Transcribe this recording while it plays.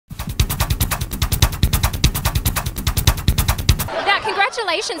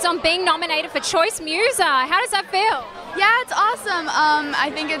congratulations on being nominated for Choice Muser. How does that feel? Yeah, it's awesome. I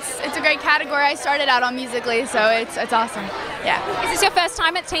think it's a great category. I started out on Musical.ly, so it's awesome. Yeah. Is this your first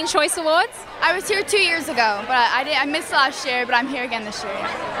time at Teen Choice Awards? I was here 2 years ago, but I missed last year, but I'm here again this year.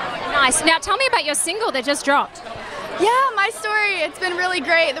 Yeah. Nice. Now tell me about your single that just dropped. Yeah, my story, it's been really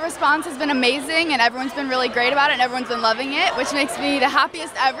great. The response has been amazing and everyone's been really great about it and everyone's been loving it, which makes me the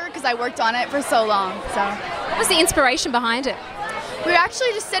happiest ever because I worked on it for so long. What was the inspiration behind it? We were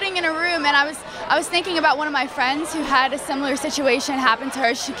actually just sitting in a room and I was thinking about one of my friends who had a similar situation happen to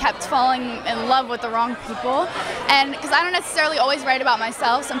her. She kept falling in love with the wrong people, and because I don't necessarily always write about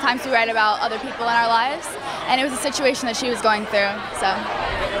myself, sometimes we write about other people in our lives, and it was a situation that she was going through.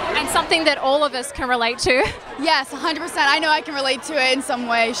 And something that all of us can relate to. Yes, 100%. I know I can relate to it in some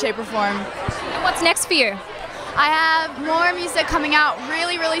way, shape, or form. And what's next for you? I have more music coming out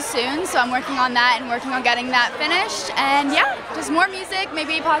really, really soon, so I'm working on that and working on getting that finished. And yeah, just more music,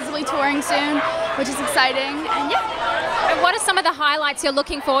 maybe possibly touring soon, which is exciting, and yeah. And what are some of the highlights you're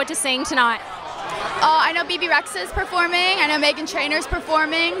looking forward to seeing tonight? I know BB Rex is performing, I know Meghan Trainor's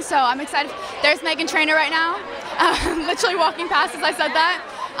performing, so I'm excited. There's Meghan Trainor right now, literally walking past as I said that,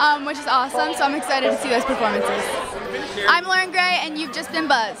 which is awesome, so I'm excited to see those performances. I'm Loren and you've just been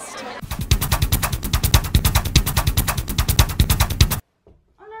buzzed.